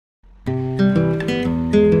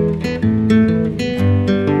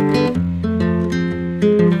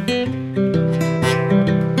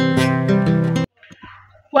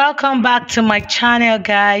Welcome back to my channel,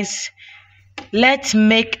 guys. Let's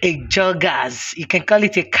make a joggers. You can call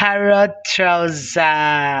it a carrot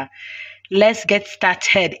trouser. Let's get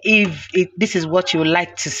started. If this is what you would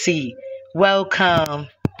like to see, welcome.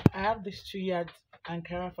 I have this 2-yard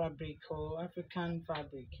Ankara fabric or African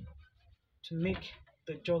fabric to make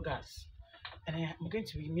the joggers, and I'm going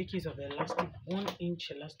to be making use of elastic,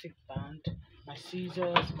 1-inch elastic band, my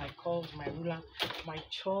scissors, my curves, my ruler, my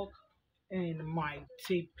chalk, and my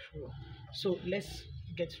tape rule. So let's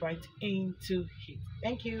get right into it.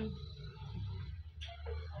 Thank you.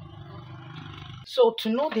 So to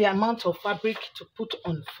know the amount of fabric to put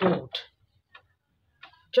on fold,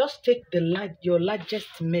 just take your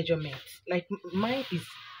largest measurement. Like mine is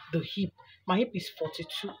the hip. My hip is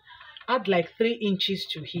 42. Add like 3 inches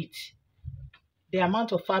to it. The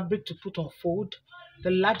amount of fabric to put on fold,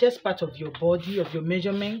 the largest part of your body, of your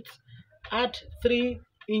measurement, add 3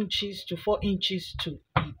 inches to 4 inches to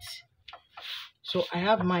it. So I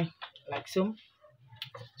have mine like so.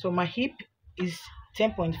 So my hip is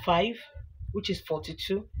 10.5, which is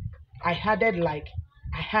 42. I added like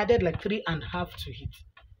 3.5 to it.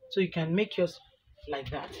 So you can make yours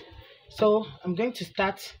like that. So I'm going to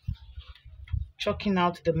start chalking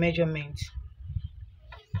out the measurement.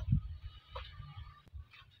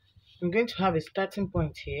 I'm going to have a starting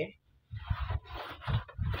point here.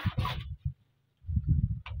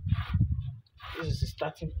 This is the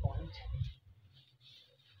starting point,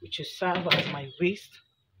 which will serve as my waist.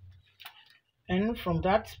 And from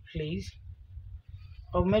that place,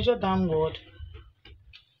 I'll measure downward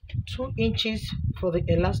 2 inches for the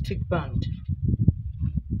elastic band.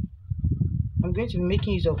 I'm going to be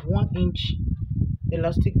making use of 1-inch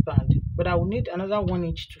elastic band, but I will need another 1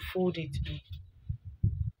 inch to fold it in.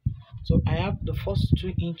 So I have the first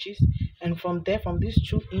 2 inches, and from there, from these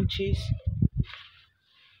 2 inches,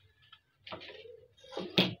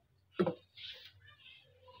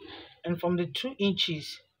 and from the 2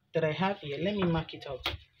 inches that I have here, let me mark it out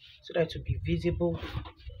so that it will be visible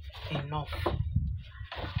enough.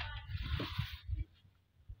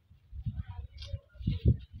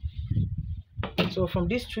 So from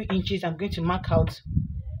these 2 inches, I'm going to mark out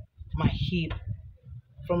my hip.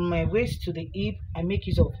 From my waist to the hip, I make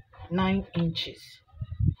use of 9 inches.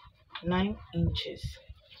 9 inches.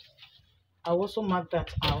 I'll also mark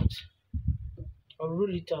that out or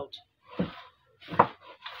rule it out.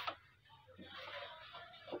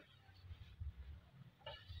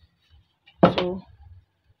 So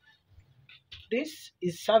this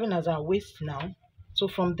is serving as our waist now. So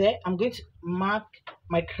from there, I'm going to mark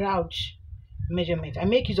my crouch measurement. I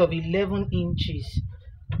make use of 11 inches.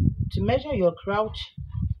 To measure your crouch,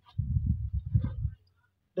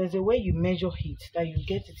 there's a way you measure it that you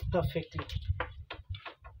get it perfectly.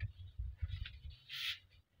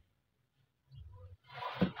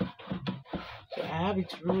 So I have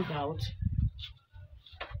it ruled out.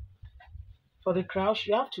 For the crouch,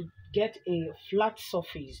 you have to get a flat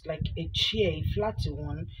surface, like a chair, a flat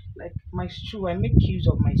one, like my stool. I make use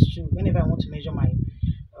of my stool whenever I want to measure my,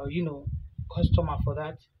 customer for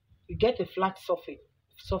that. You get a flat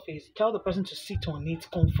surface. Tell the person to sit on it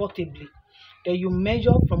comfortably. Then you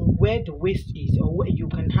measure from where the waist is, or where you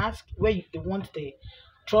can ask where they want the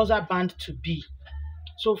trouser band to be.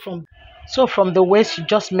 So from the waist, you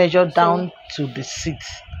just measure down to the seat,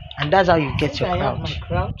 and that's how you get your crouch. I have my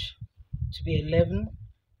crouch to be 11,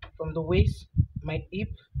 from the waist, my hip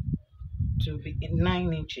to be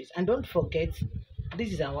 9 inches. And don't forget,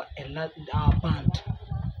 this is our band.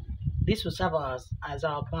 This will serve as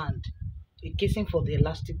our band, a casing for the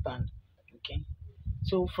elastic band. Okay.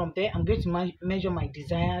 So from there, I'm going to measure my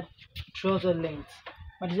desired trouser length.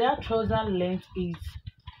 My desired trouser length is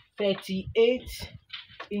 38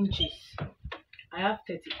 inches. I have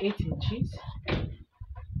 38 inches.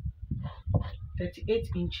 38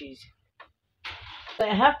 inches. So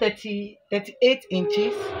I have 38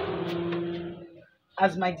 inches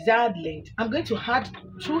as my desired length. I'm going to add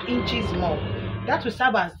 2 inches more. That will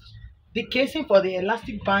serve as the casing for the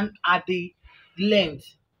elastic band at the length.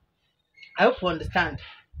 I hope you understand.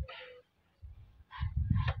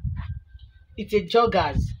 It's a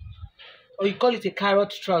joggers, or you call it a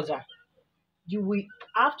carrot trouser. You will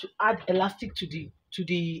have to add elastic to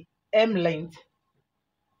the M length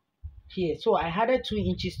here. So I added 2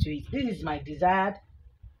 inches to it. This is my desired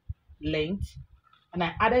length, and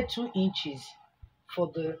I added 2 inches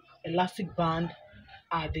for the elastic band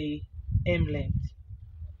at the M length.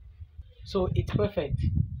 So it's perfect.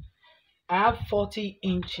 I have 40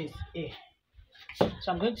 inches here.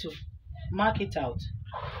 So I'm going to mark it out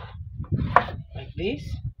like this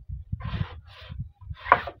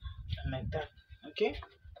and like that. Okay.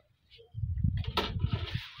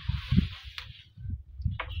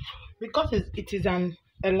 because it is an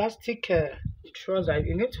elastic trouser.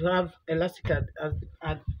 You need to have elastic at,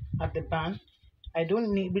 at the band. I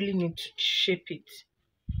don't really need to shape it.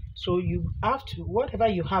 So you have to, whatever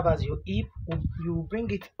you have as your hip, you bring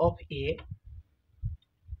it up here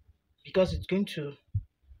because it's going to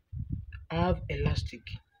have elastic.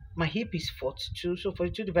 My hip is 42, so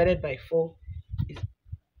 42 divided by 4 is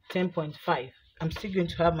 10.5. I'm still going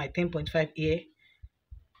to have my 10.5 here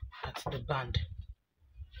at the band.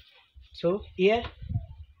 So here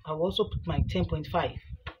I'll also put my 10.5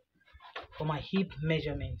 for my hip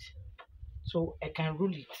measurement. So I can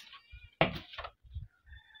rule it. I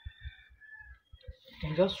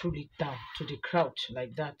can just rule it down to the crouch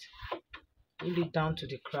like that. Rule it down to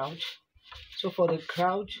the crouch. So for the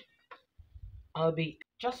crouch, I'll be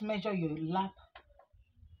just measure your lap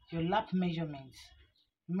measurements.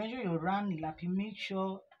 Measure your round lap. You make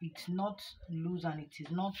sure it's not loose and it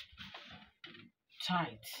is not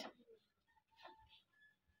tight.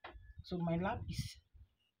 So my lap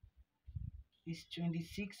is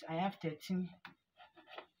 26. I have 13.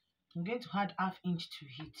 I'm going to add half inch to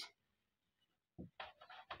it.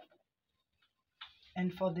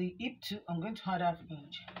 And for the hip too, I'm going to add half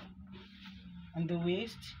inch. And the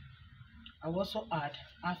waist, I'll also add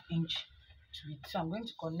half inch to it. So I'm going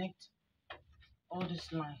to connect all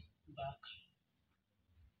this line back.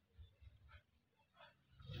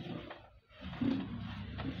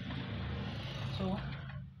 So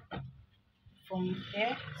from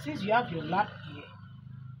here, since you have your lap here,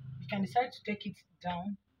 you can decide to take it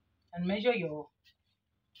down and measure your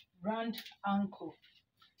round ankle.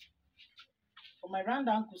 For my round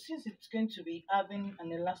ankle, since it's going to be having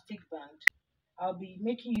an elastic band, I'll be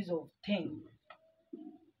making use of 10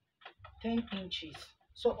 inches.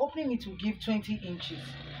 So opening it will give 20 inches.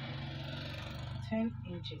 10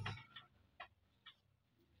 inches.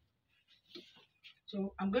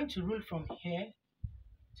 So I'm going to rule from here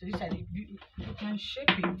to this side. You can shape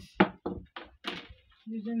it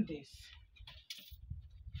using this.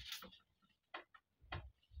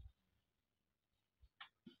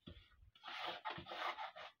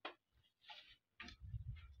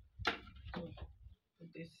 So put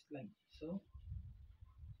this like so.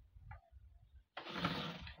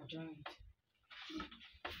 Join it.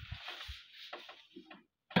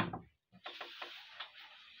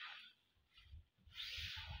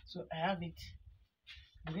 So I have it.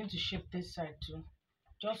 I'm going to shape this side too.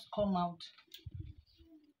 Just come out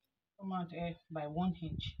here by 1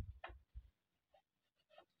 inch.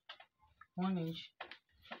 1 inch.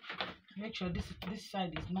 Make sure this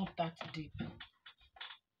side is not that deep. So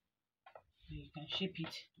you can shape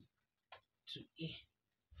it to here.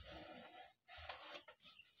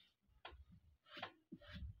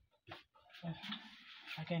 So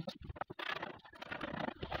I can.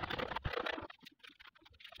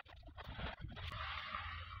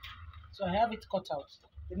 So I have it cut out.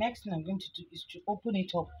 The next thing I'm going to do is to open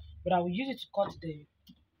it up, but I will use it to cut the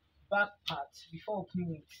back part before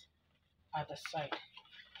opening it at the side.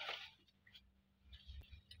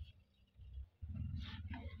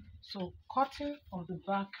 So cutting of the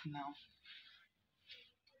back now,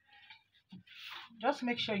 just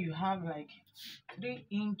make sure you have like 3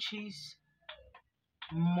 inches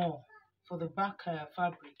more for the back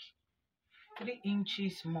fabric. 3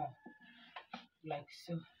 inches more, like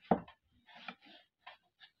so.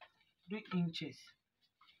 3 inches.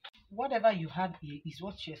 Whatever you have here is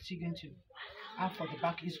what you're still going to have for the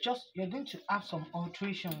back. It's just you're going to have some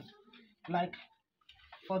alterations, like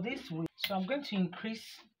for this way. So I'm going to increase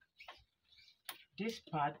this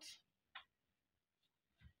part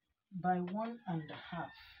by 1.5.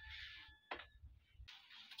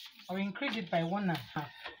 Or increase it by 1.5,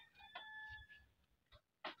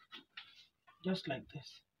 just like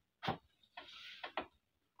this.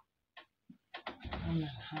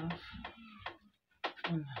 1.5,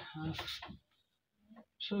 1.5.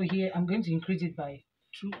 So here I'm going to increase it by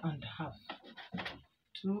 2.5.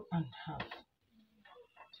 2.5.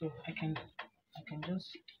 So I can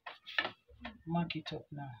just mark it up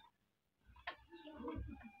now.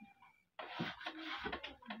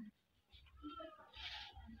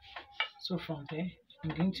 So from there,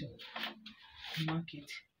 I'm going to mark it.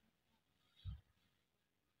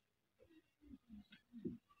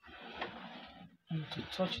 And to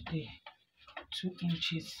touch the 2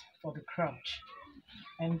 inches for the crouch.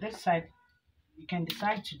 And this side, you can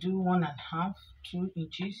decide to do 1.5, 2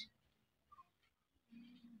 inches.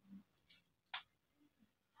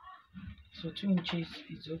 So 2 inches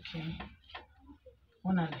is okay.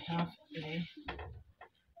 1.5 there.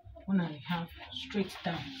 1.5 straight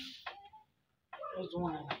down. Just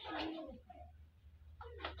 1.5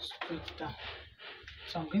 straight down.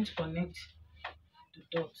 So I'm going to connect the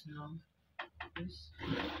dots now. This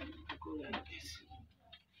go like this.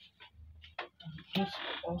 And just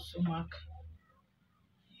also mark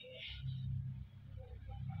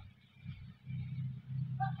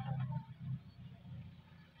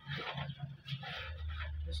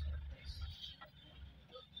just like this.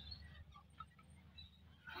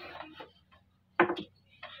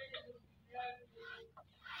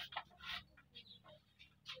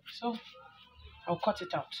 So I'll cut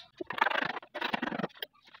it out.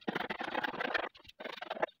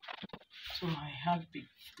 So I have it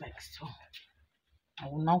like so. I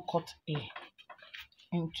will now cut A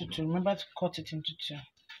into two. Remember to cut it into two.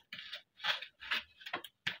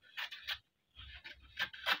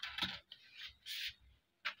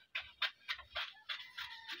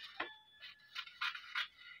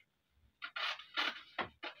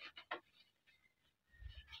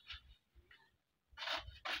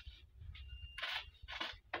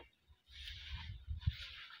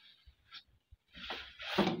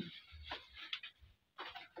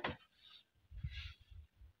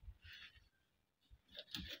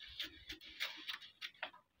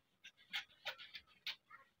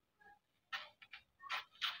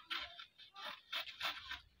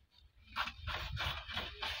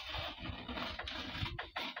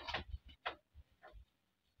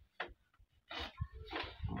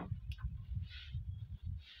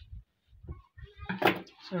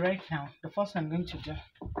 So right now, the first thing I'm going to do,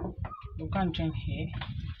 we're going to join here,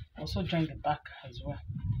 also join the back as well.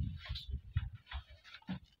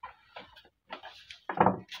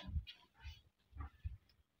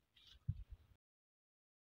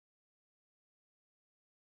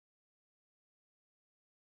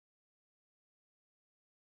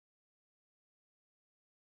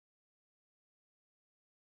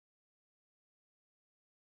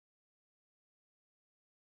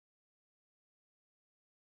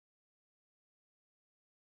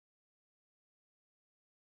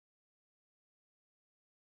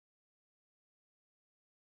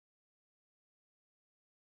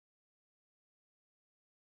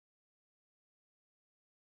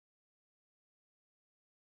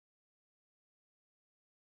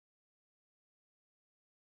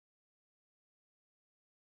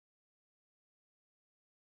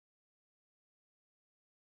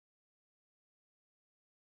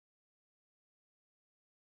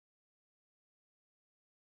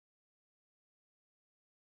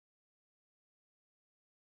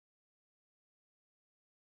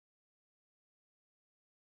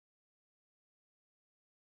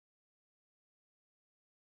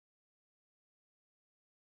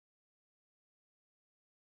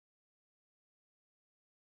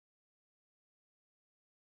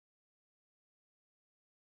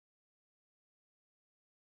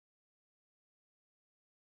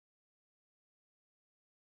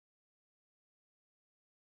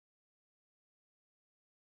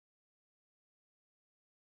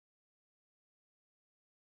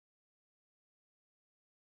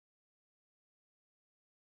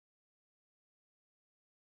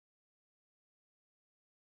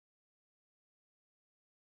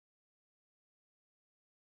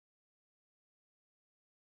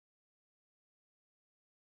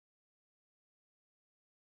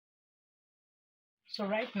 So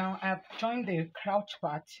right now I've joined the crouch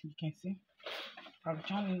part, you can see. I've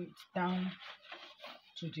joined it down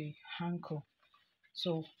to the ankle.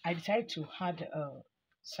 So I decided to add a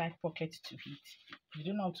side pocket to it. If you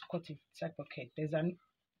don't know how to cut a side pocket, there's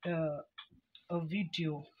a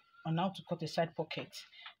video on how to cut a side pocket.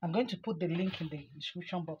 I'm going to put the link in the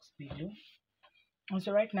description box below. And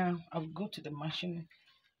so right now I'll go to the machine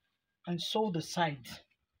and sew the sides.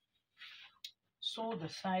 Sew the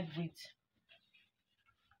side with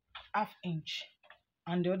 ½ inch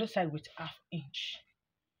and the other side with ½ inch.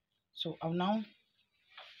 So I'll now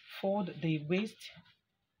fold the waist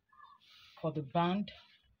for the band.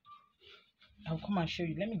 I'll come and show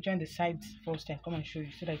you. Let me join the sides first and come and show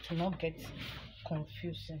you so that it will not get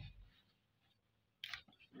confusing.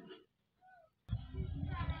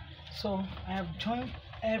 So I have joined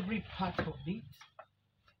every part of it.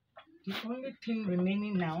 The only thing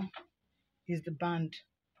remaining now is the band.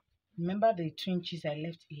 Remember the 2 inches I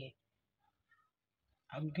left here.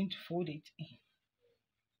 I'm going to fold it in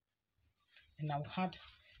and I'll add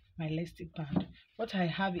my elastic band. What I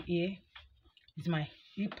have here is my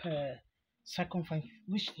hip circumference,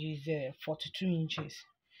 which is 42 inches.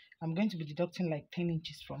 I'm going to be deducting like 10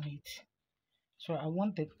 inches from it. So I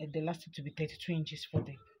want the elastic to be 32 inches for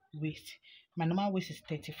the waist. My normal waist is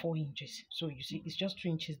 34 inches. So you see, it's just 2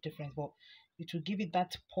 inches difference, but it will give it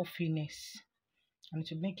that puffiness and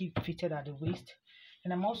it will make it fitted at the waist.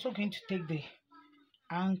 And I'm also going to take the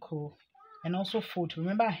ankle and also fold.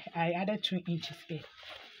 Remember, I added 2 inches here.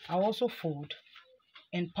 I'll also fold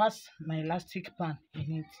and pass my elastic band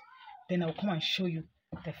in it. Then I'll come and show you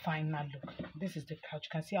the final look. This is the couch.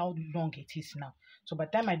 You can see how long it is now. So by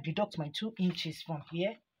the time I deduct my 2 inches from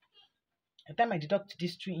here, by the time I deduct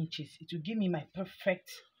these 2 inches, it will give me my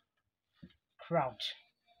perfect crouch.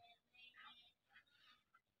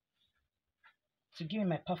 To give me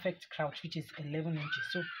my perfect crouch, which is 11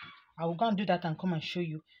 inches. So I will go and do that and come and show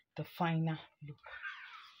you the final look.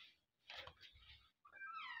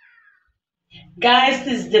 Guys,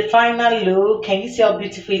 this is the final look. Can you see how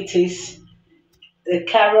beautiful it is? The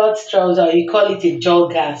carrot trouser, you call it a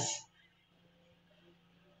joggers.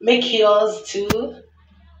 Make yours too.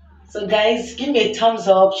 So guys, give me a thumbs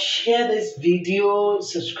up, share this video,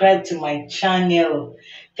 subscribe to my channel.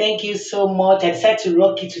 Thank you so much. I decided to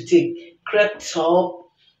rock it with a crop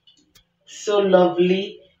top. So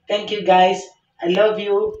lovely. Thank you guys. I love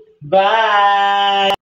you. Bye.